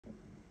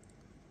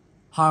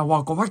hài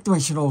hòa của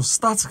Motivational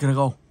Start cái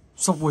đâu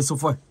sốc vui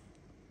sốc vui.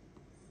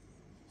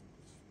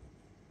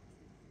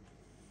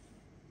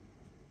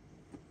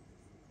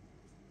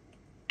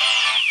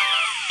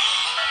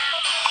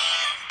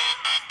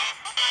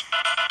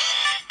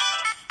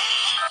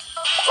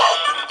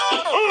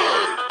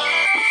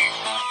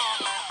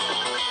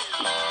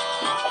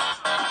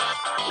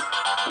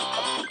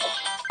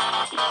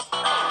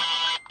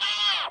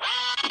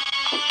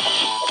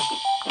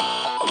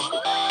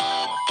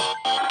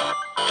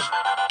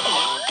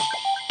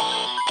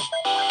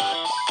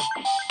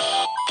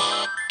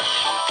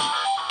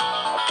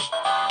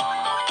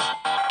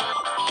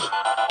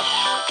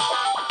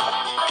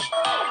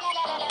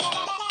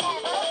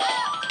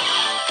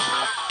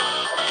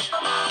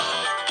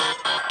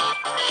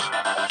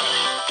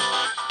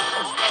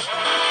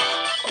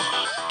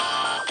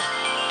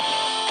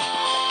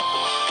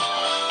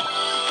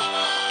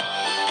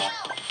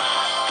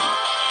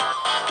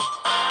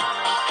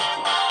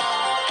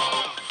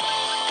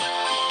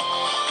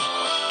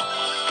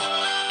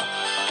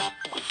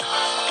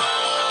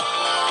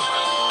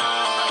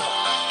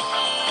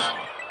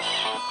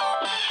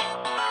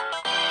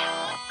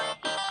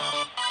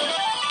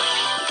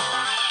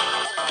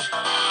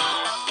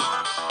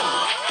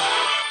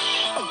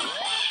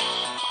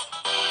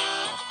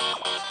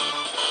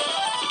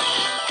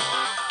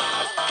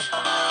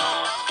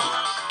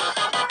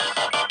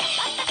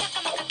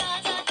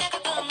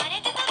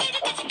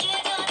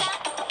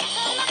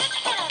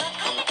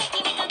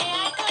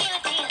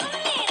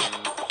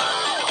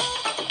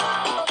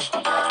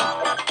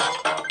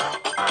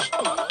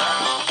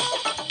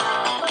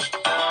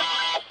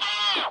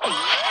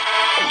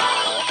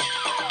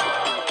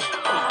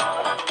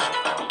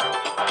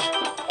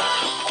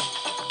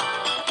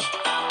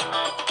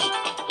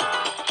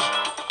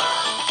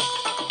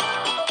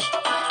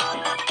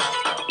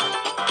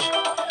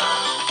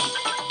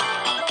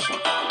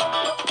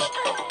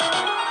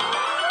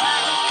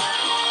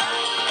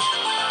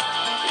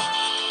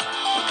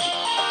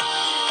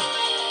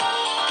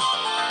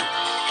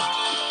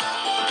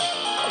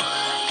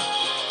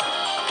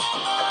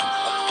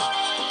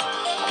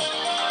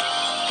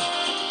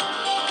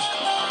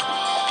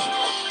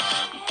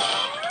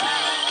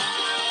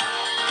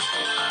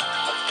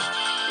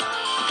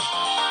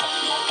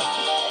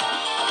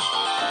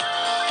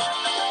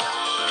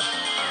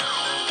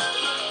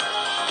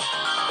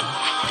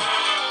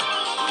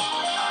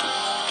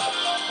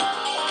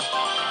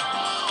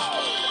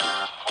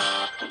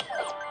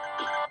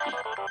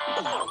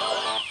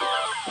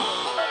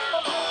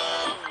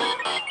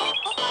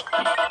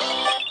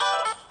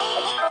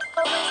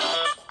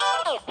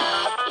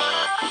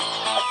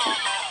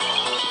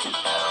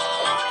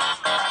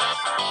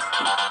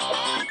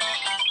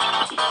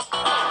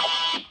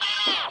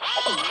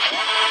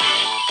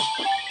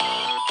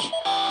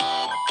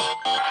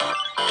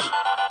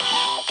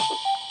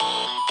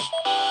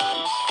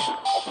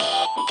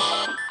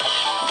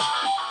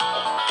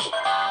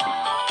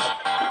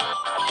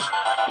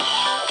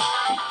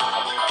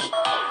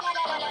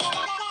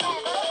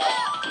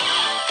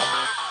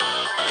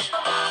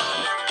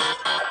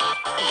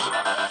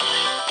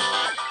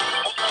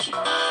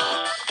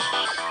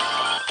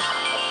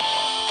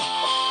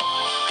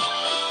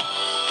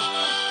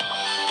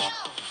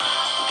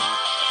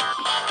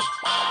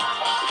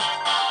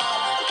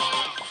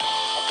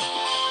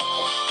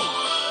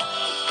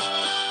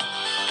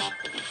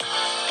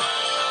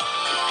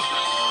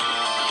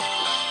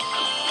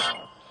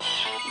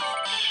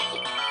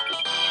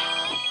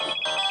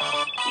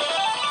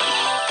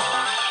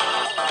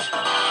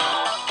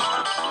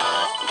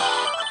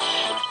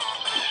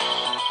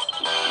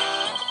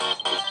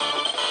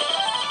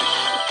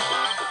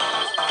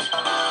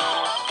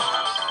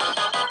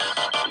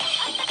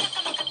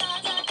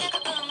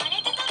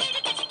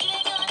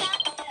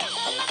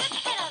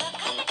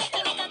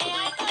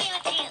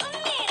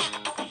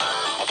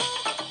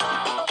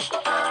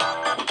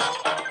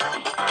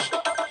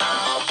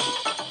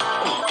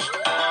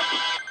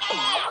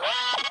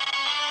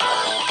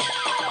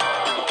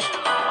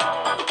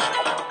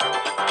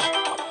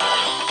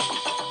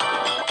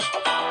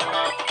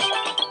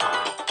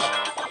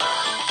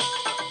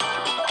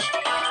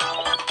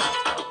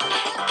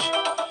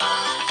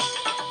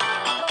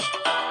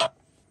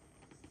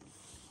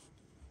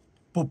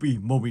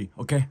 Moby,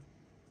 ok.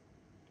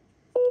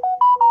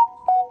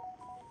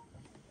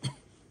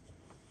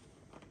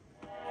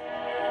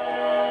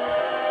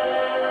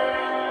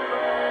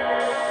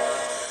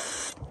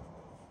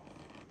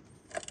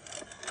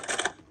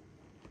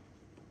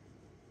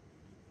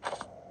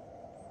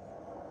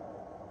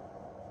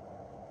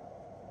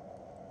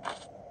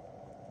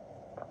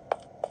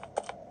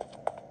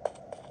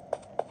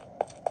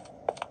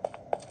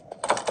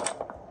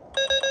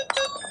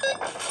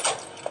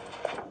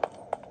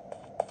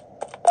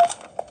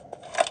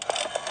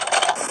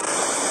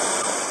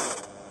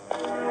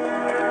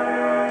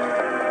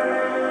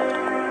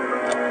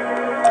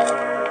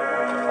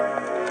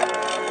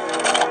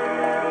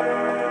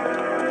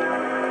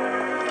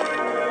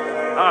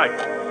 Hi,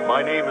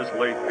 my name is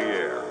Leith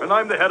Pierre. and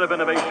I'm the head of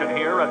innovation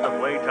here at the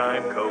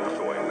Playtime Co.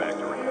 Toy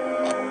Factory.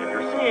 If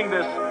you're seeing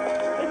this,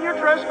 then you're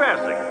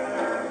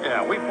trespassing.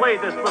 Yeah, we play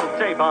this little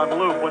tape on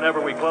loop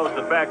whenever we close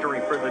the factory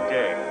for the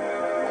day.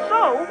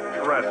 So,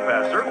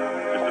 trespasser,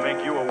 just to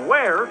make you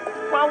aware,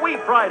 while we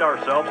pride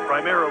ourselves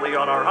primarily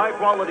on our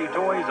high-quality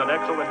toys and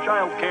excellent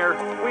child care,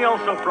 we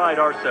also pride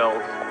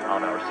ourselves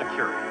on our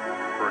security.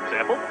 For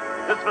example,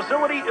 this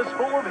facility is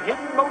full of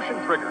hidden motion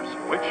triggers,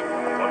 which,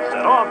 once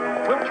set off,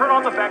 will turn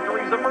on the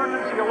factory's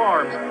emergency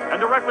alarms and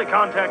directly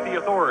contact the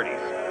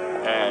authorities.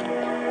 And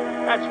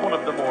that's one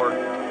of the more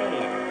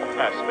tame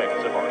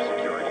aspects of our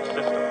security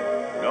system.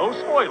 No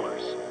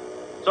spoilers.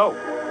 So,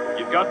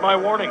 you've got my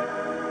warning.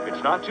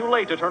 It's not too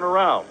late to turn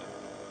around.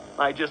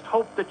 I just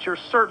hope that you're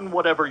certain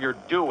whatever you're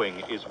doing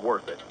is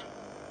worth it.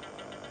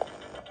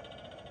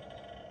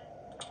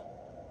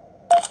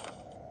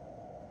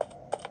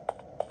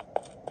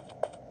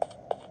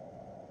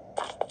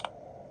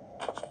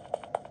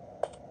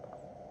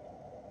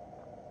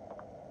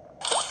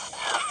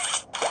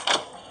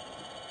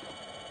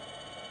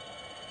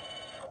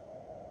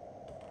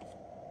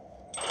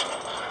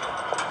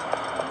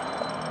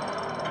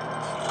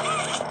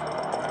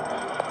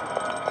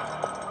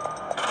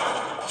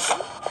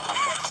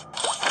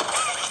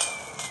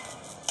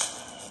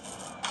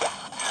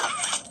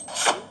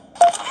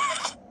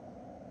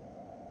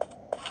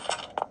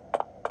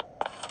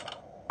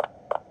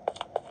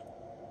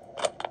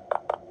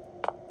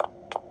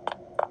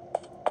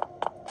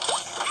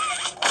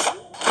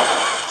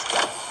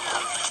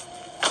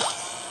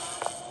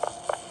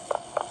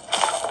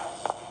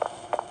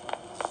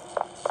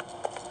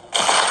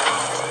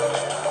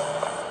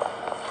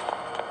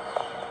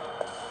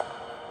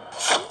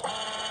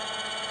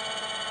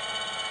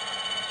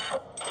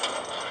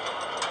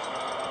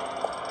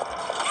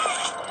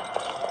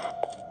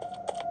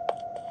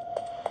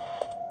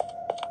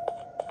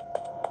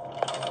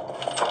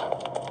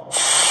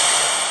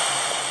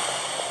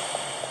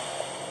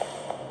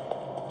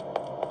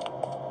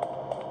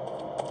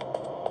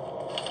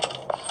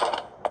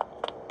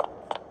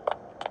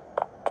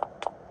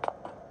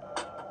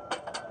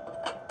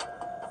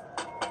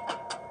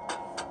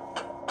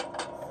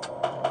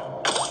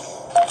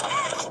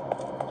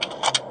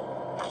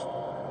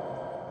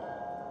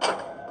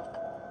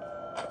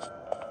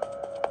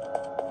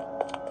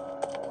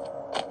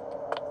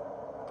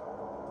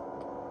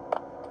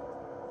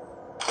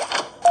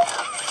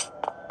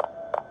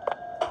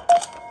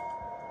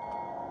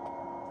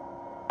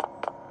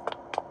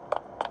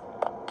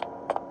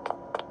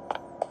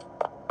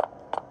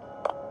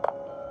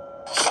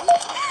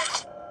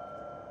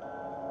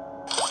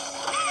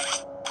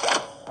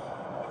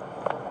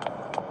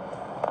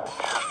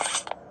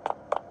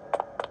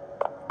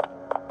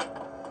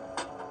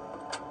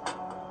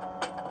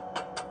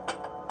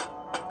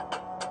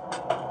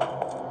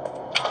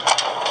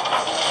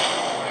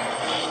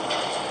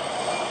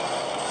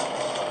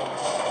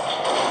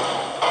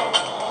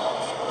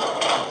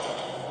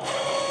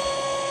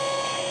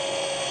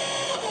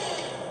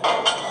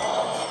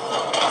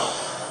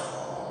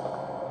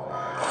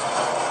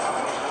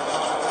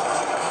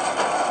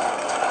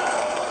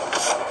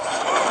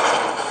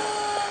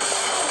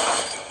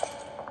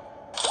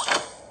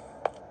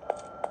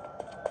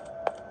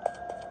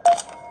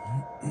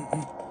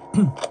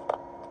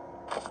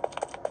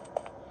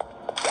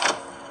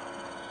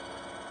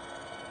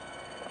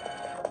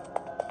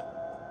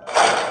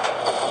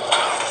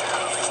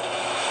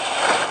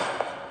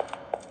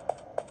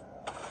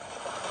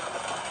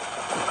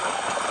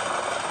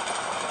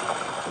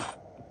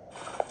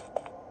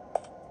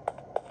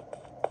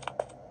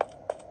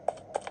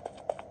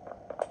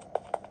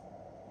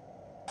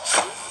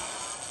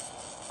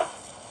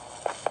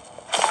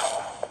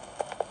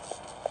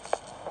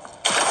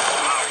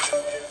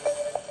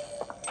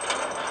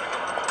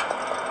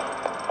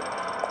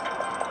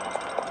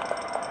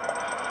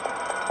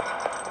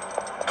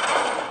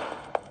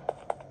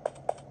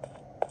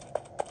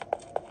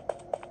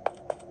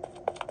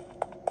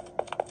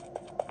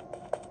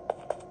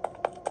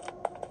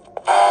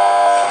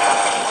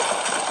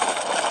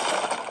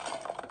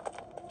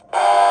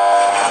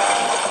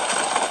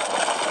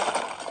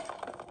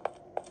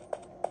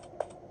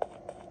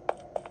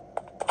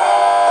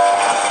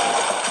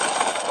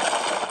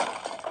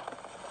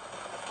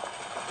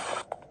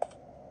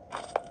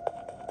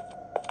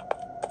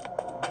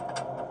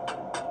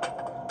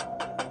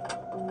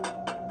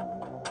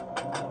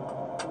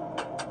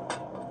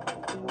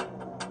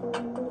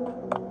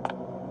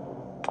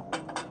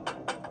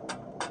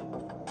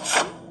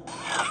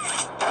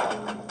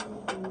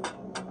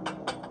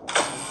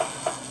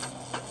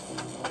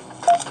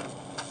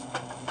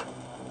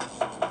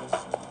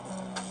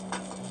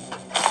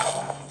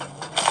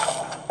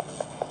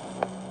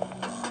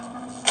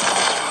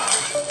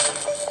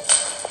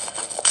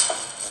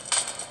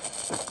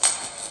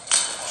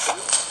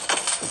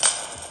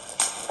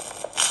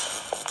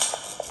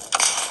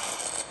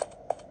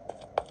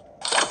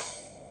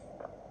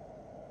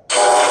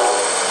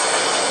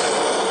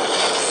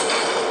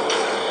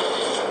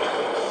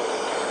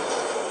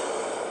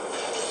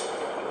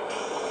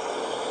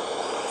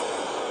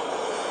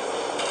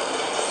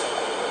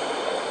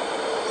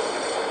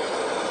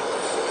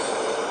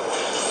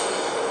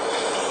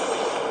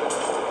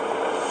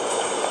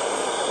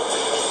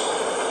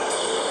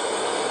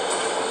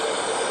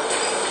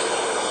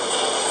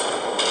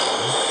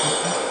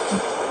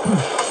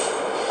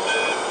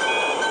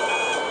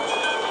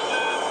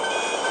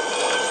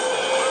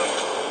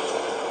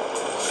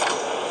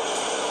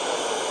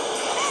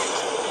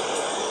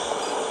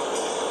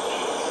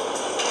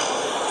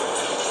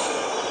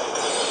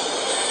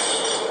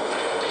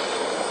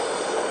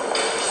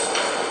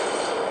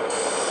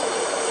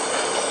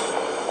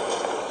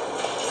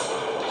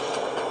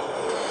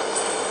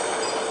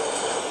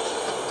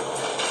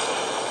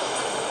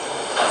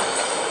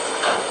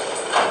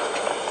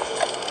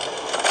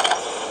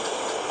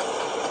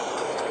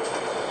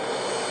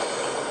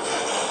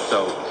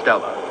 So,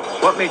 Stella,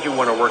 what made you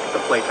want to work at the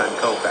Playtime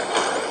Co.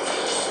 factory?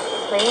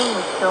 Playing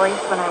with toys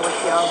when I was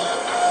young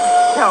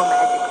was so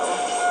magical.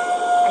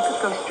 I could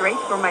go straight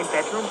from my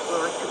bedroom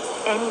floor to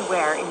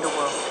anywhere in the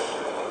world.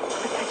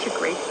 It was such a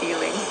great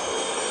feeling.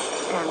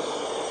 And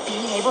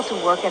being able to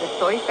work at a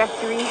toy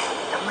factory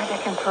somewhere that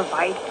can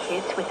provide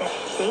kids with that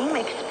same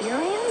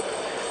experience,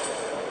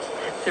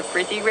 that's a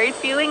pretty great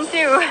feeling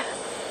too.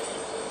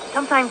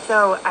 Sometimes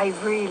though, I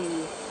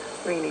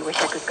really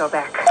wish I could go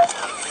back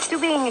to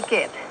being a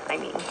kid, I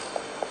mean.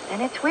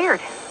 And it's weird,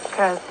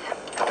 because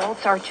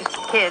adults are just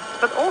kids,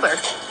 but older.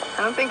 I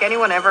don't think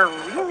anyone ever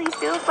really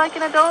feels like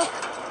an adult.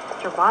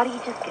 Your body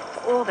just gets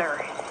older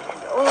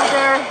and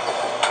older,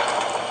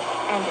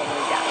 and then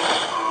you die.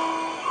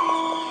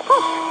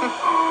 Poof.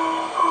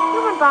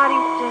 Human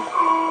bodies just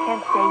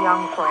can't stay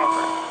young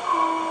forever.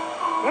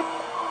 Yep.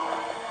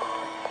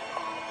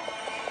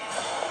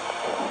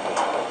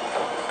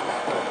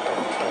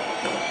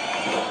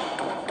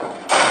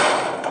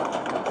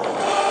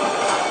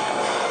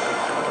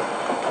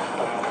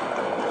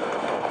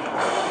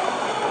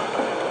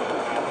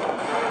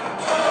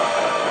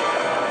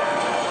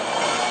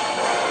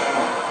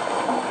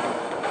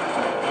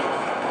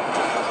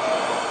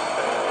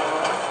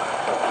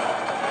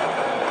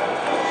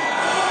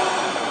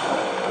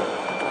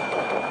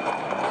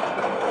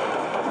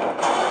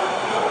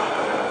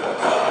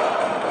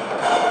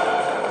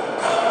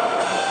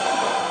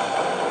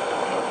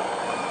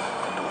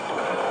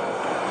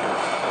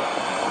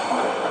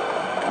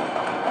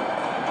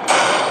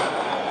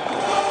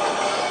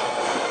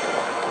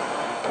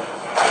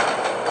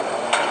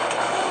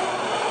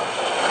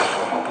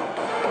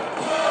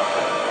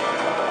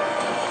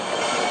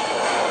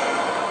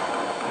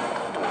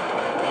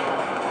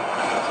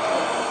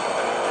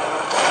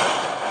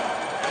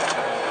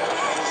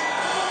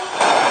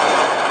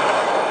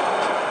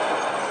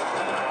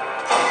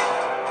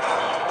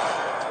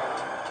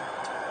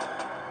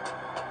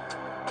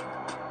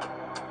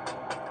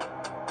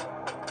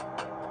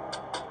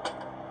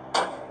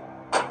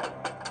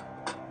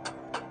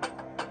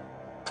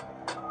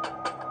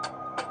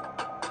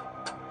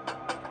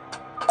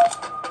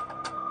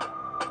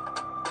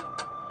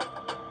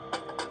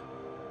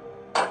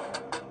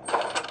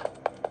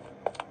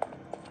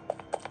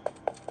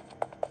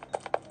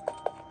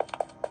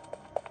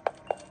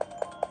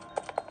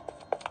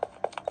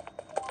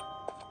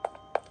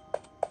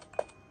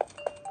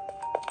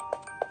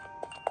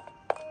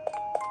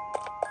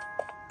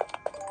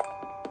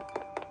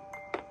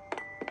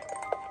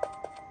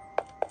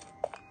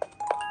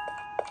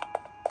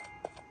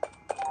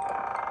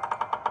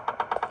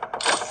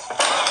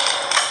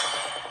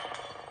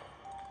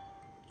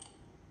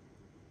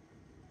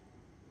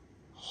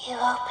 You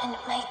opened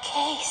my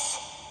case.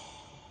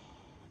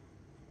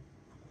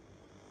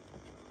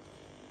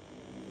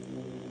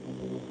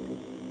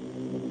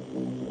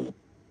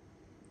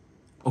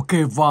 Ok,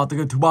 và từ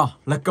game thứ 3,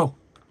 let's go.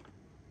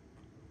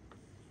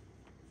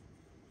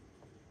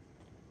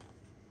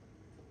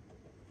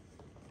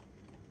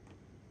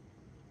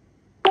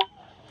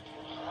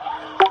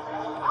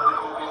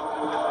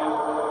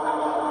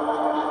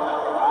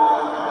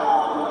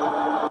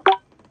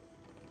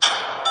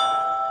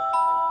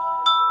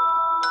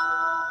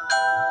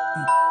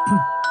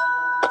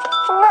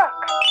 Look,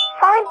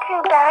 find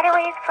 2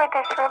 batteries for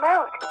this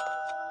remote.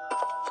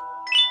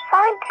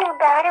 Find 2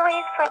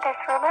 batteries for this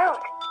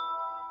remote.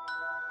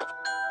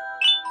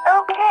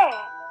 Okay.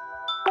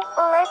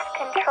 Let's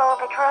control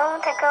the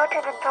drone to go to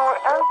the door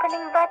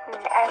opening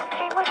button and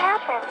see what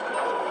happens.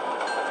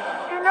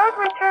 Do not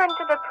return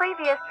to the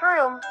previous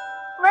room.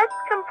 Let's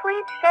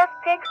complete Chef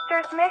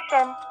Pigster's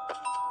mission.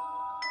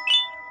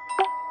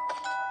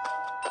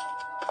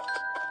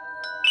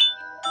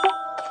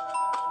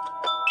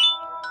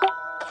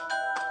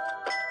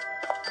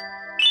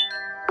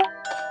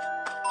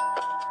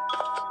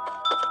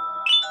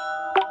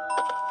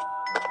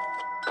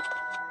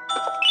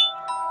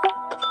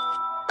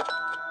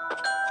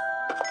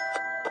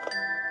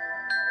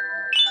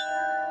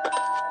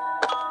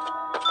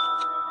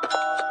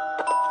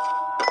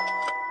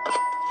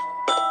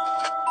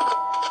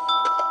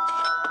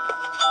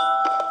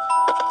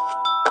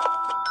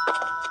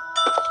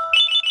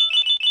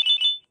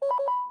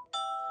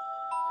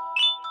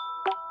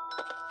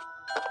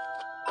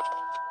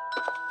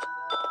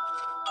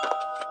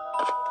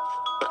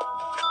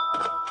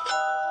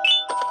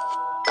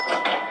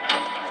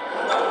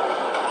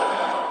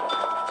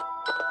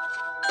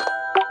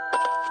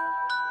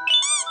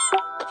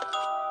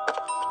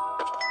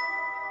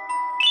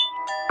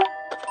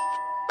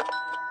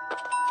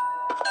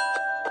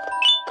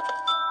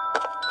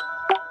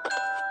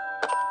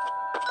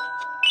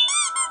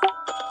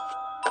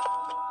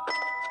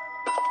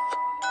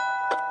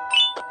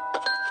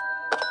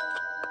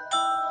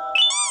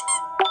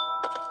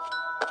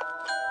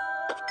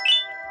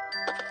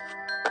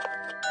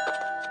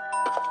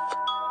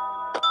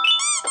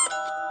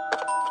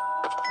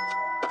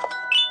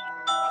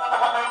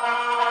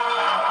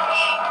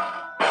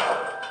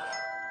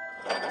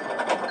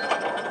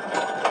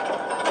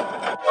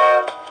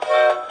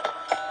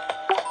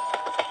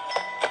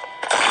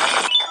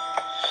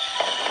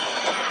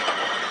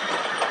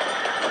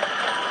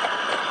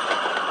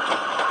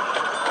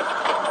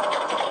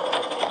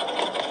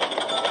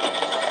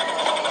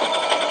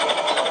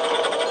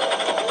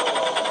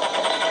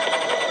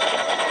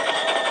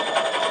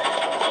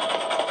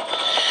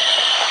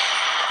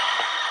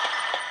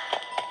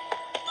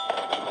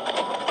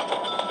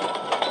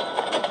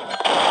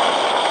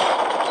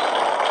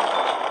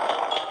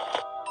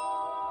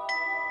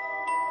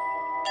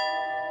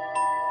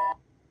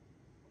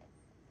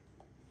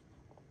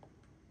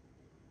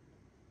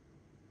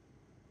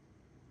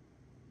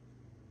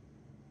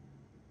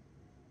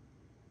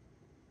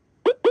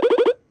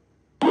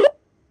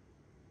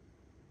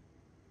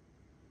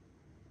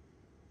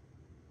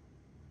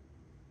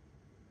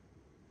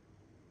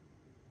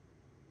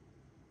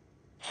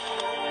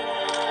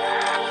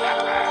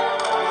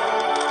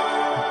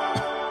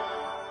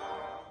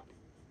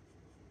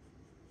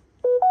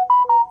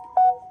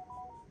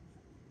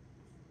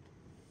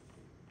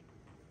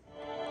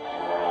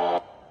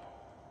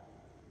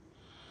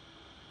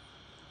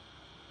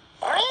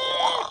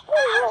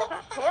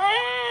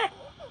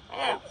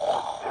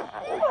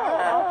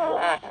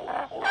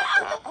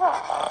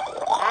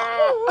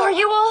 Are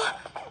you all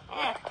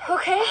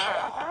okay?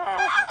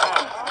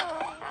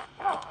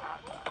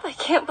 I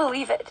can't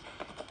believe it.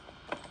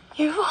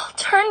 You've all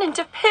turned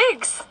into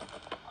pigs.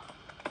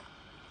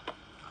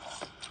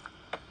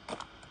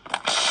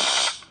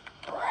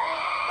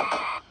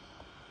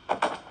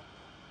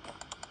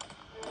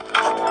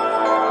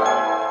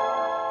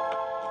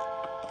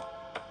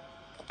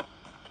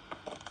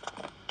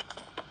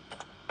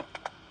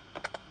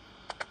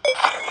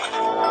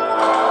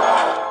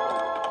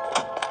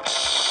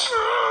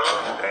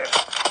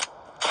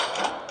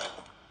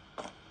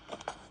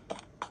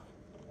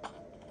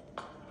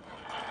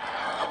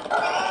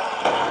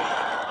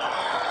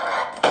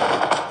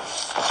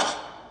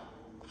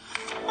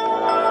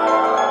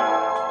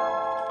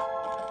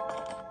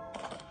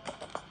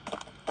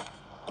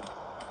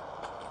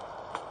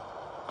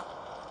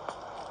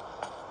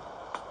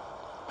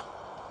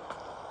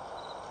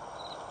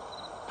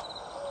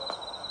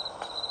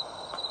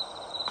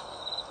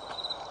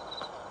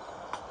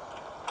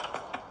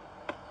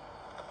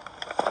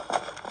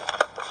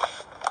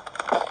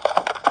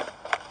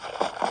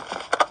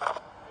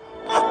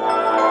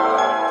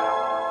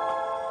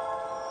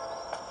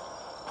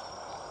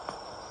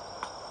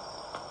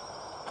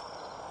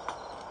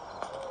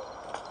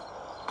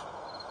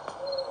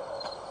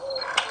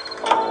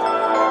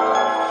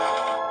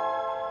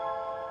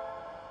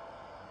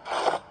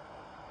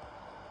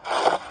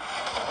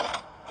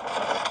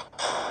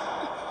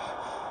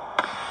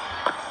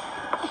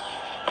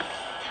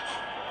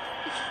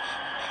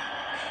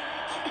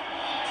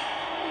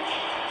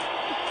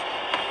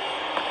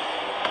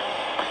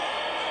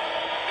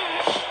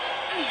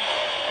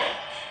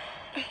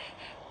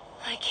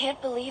 I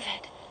can't believe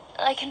it.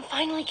 I can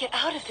finally get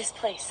out of this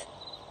place.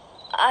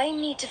 I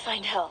need to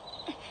find help.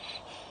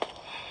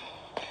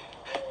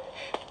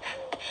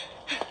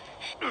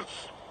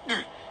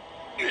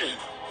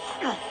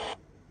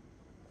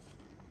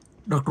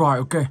 Được rồi,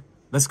 ok.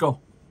 Let's go.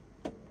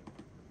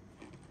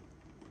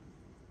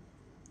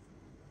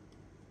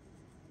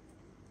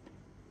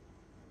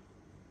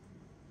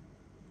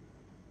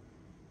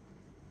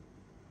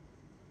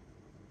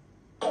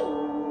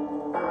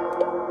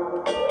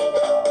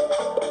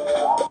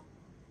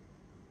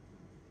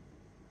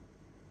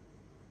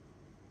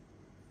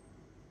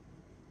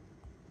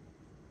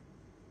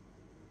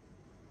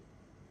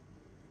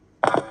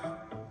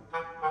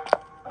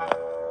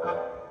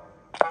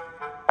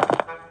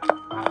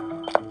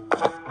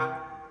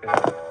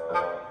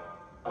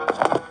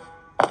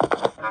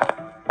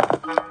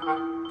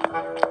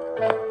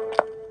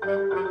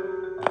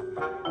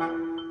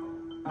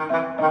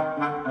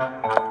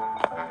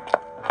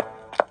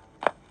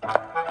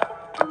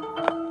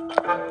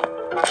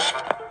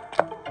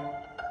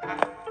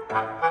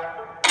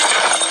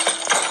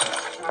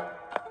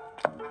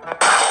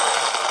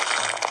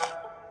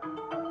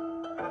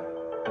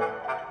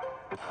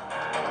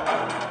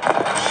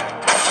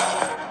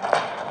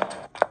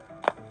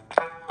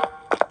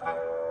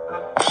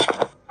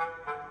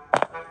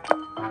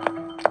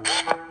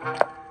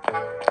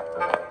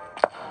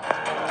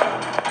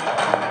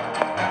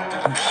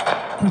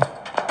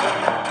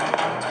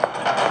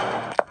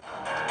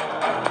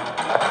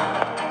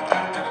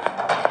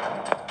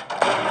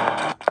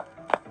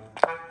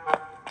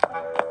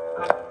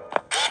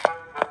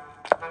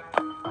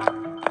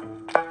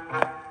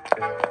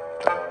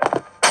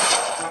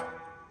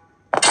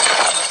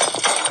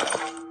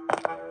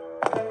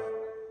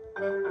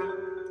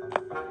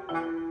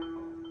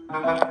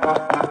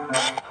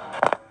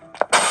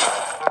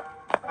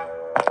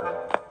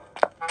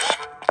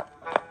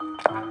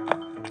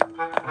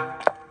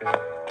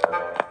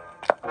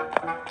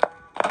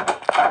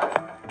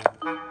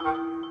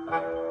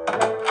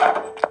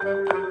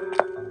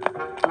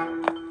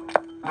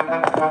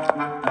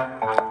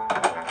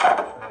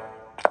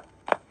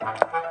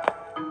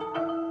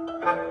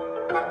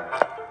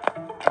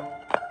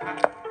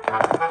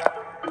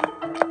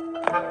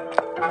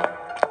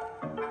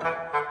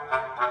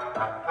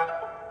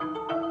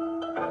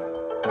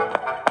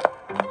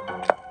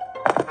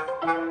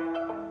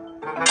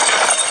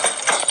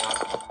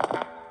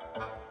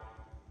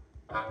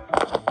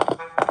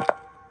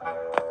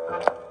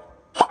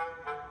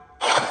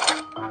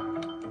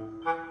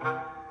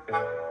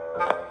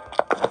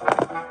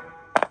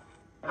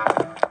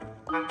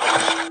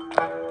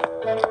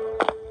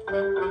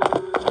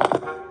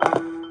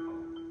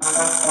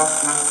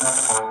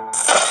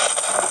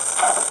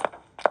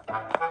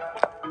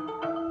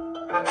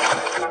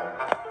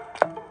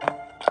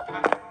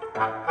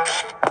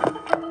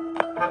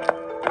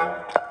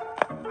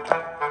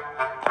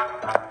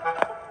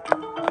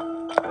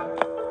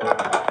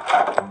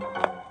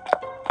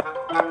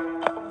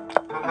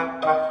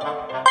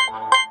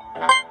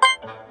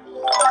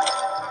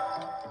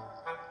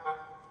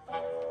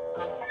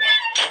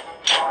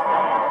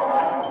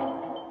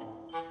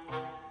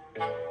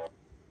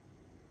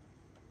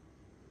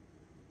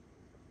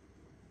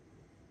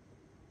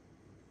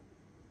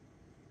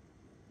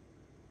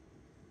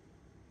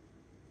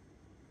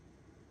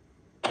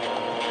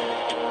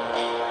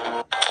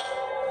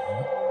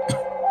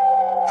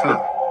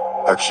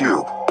 A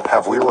cube.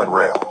 have wheel and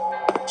rail,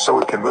 so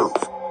it can move.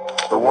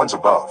 The ones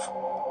above.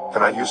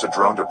 Can I use a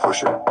drone to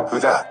push it? Who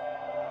that?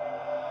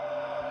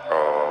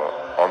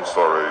 I'm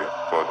sorry,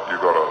 but you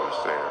gotta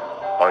understand.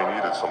 I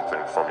needed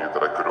something from you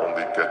that I could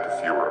only get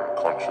if you were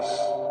unconscious.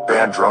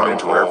 Ban drone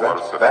into air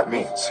vent? That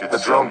means the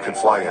drone can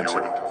fly into. You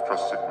wouldn't have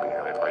trusted me,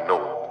 I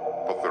know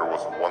it. But there was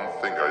one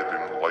thing I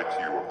didn't lie to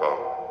you about,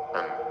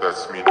 and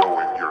that's me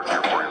knowing you're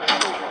here for your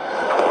children.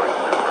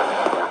 I'd be ready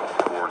to work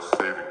towards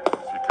saving them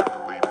if you can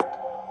believe it.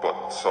 But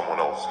someone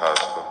else has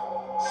them.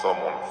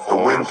 Someone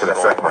The wind can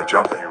affect my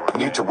stronger jumping. than you and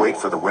Need to me. wait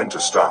for the wind to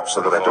stop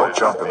so that I don't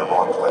jump in the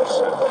wrong place.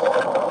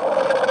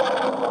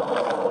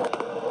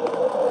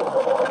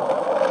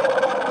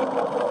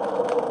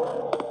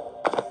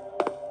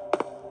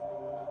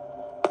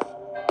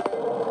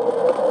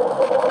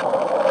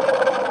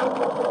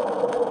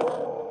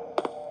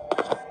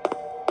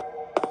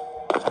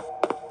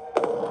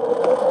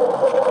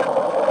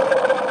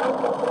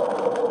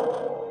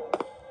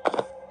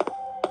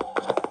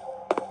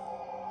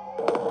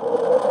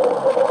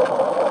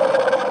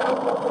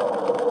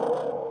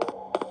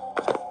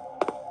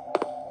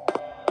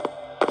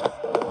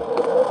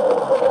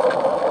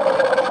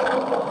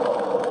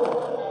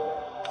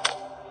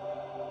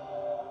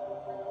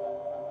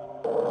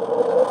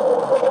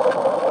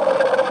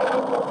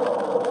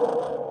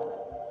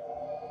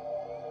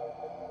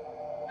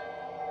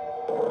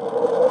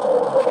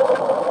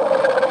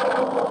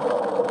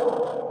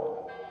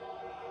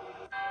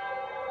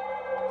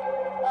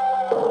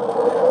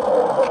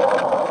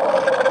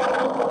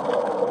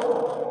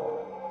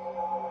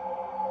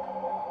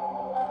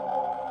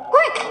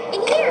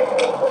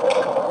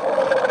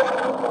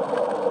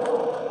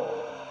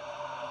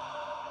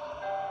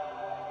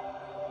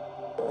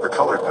 The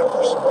colored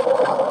numbers. 1,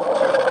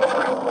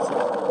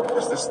 2, 3, 4.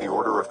 Is this the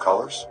order of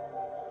colors?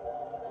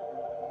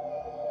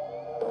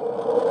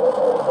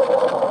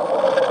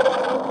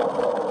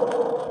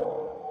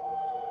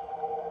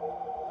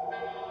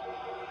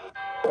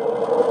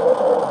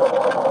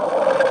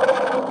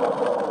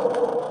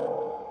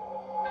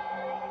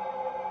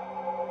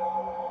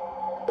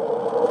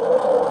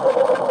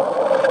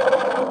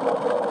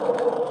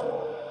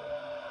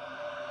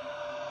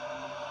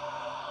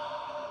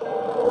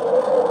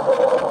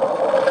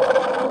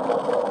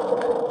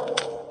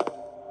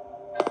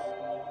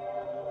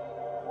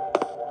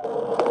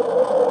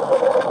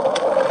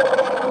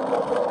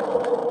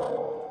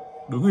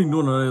 Đứng hình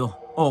luôn ở đây rồi.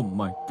 Oh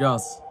my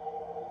god.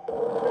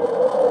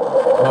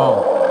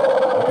 Wow.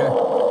 Ok.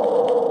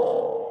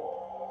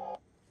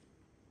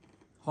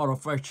 Horror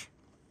fetch.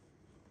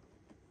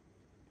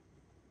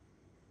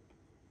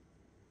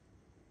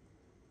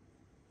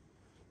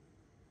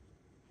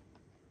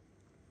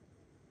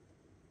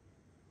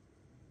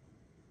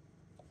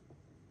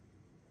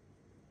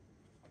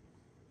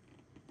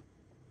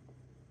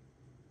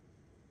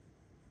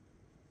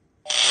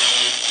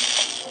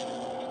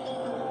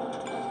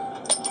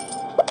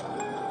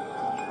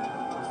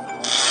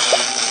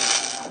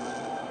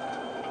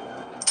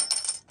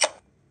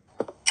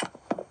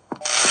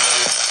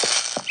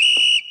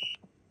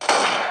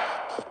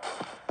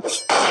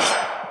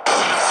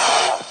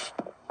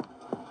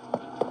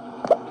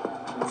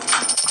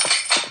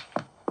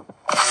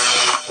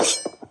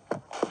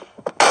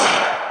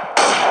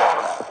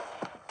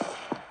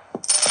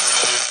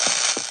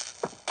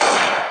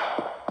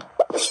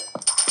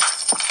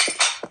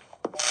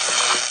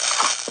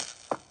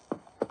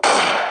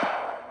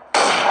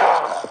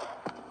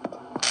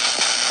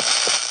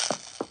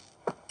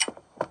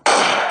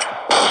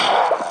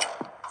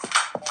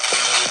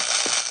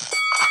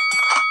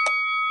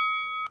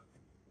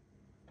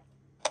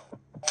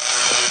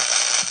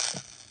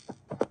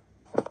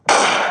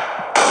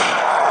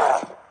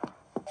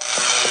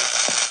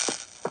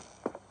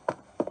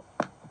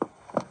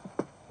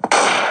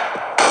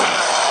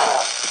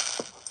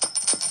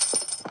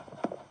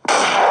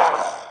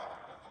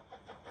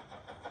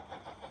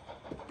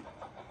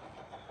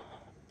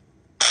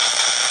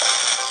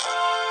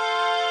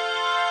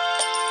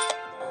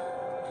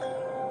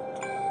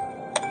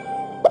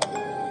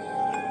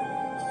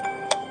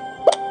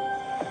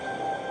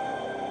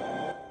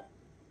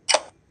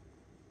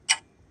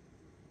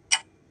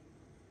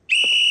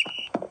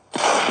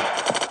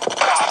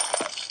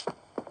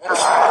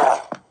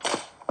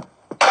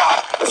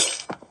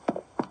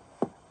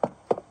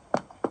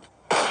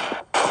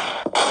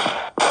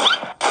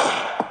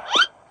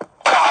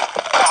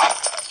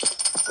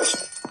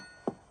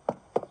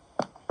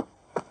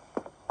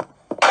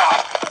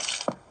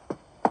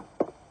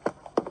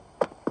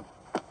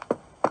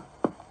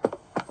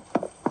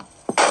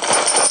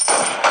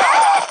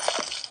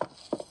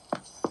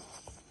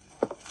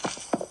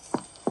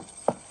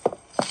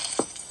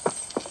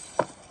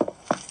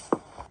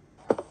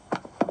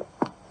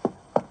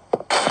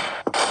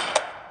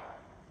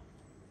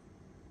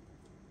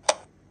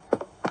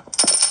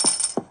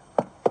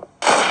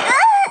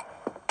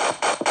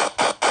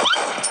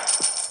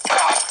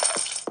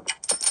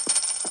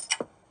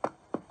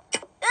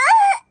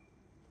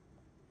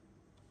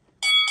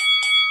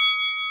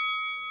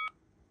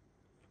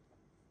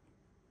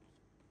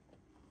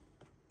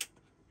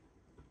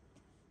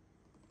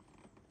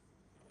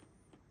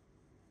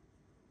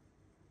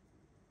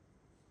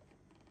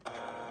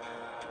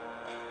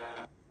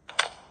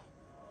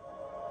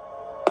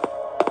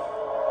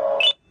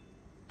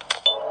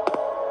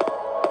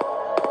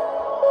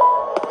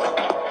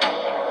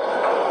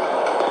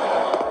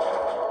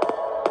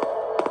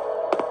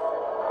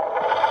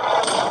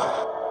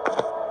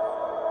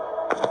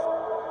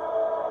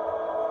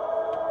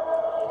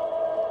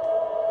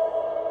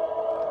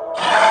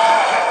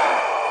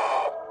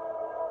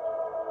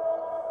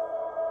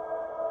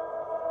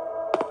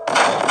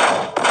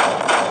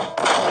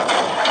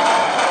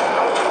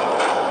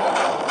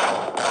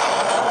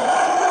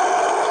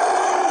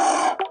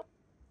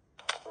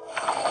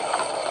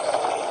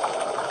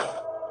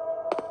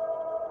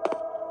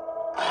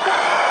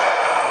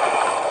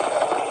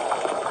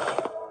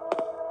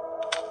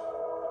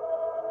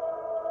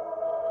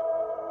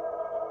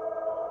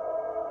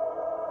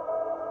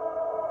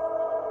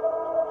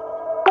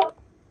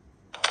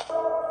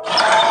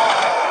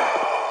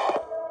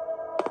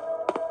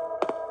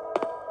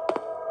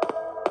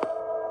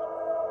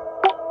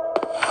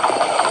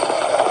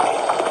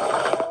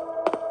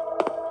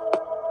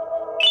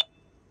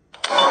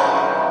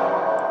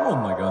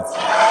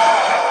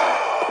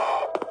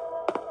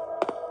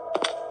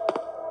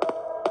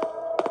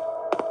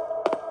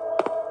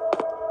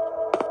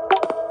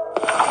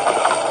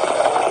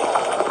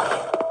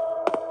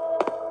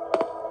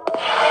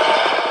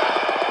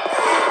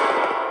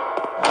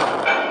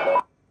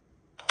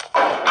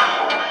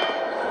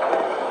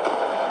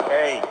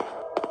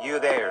 you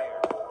there?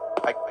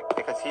 I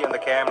can see you on the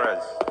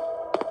cameras.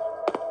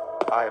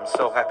 I am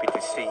so happy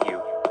to see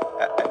you.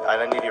 And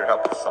I need your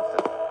help with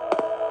something.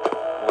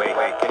 Wait,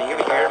 can you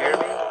hear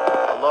me?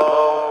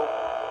 Hello?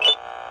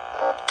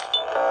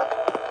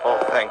 Oh,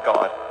 thank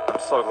God.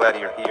 I'm so glad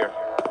you're here.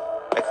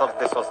 I thought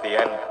this was the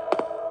end.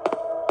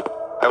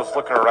 I was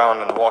looking around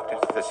and walked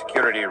into the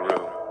security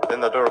room. Then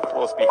the door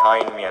closed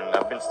behind me and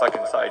I've been stuck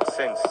inside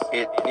since.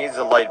 It needs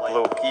a light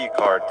blue key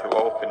card to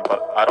open,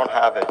 but I don't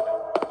have it.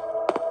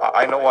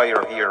 I know why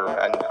you're here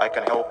and I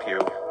can help you,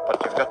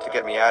 but you've got to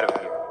get me out of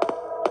here.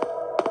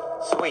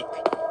 Sweet.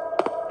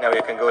 Now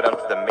you can go down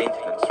to the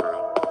maintenance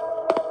room.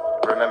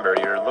 Remember,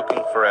 you're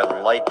looking for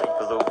a light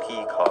blue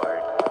key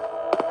card.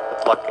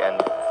 Good luck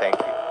and thank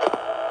you.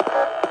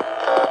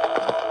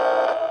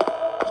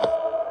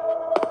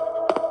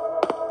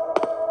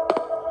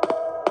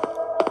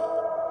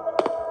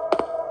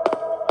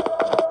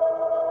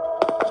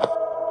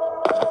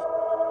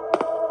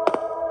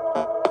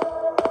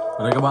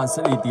 Ở đây các bạn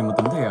sẽ đi tìm một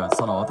tấm thẻ,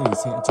 sau đó thì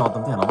sẽ cho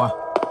tấm thẻ nó vào.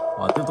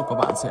 Và tiếp tục các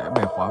bạn sẽ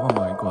bẻ khóa và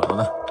mở cánh cửa đó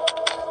ra.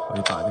 Và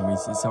hiện tại thì mình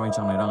sẽ xem anh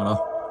chàng này đang ở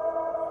đâu.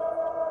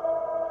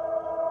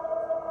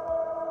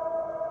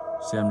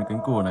 Xem cánh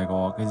cửa này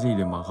có cái gì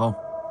để mở không.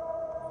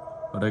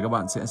 Ở đây các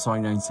bạn sẽ soi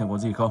nhanh xem có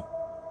gì không.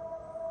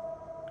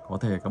 Có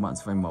thể các bạn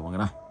sẽ phải mở bằng cái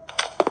này.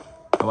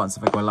 Các bạn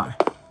sẽ phải quay lại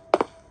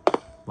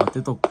và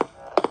tiếp tục.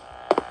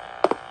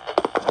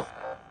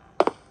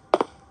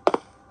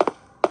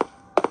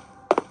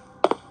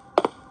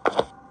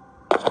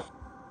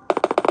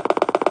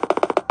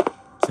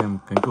 Xem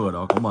cánh cửa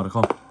đó có mở được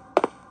không.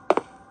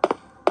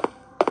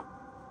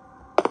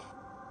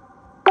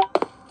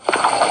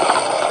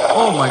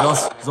 Oh my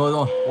god, rồi,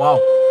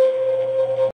 wow.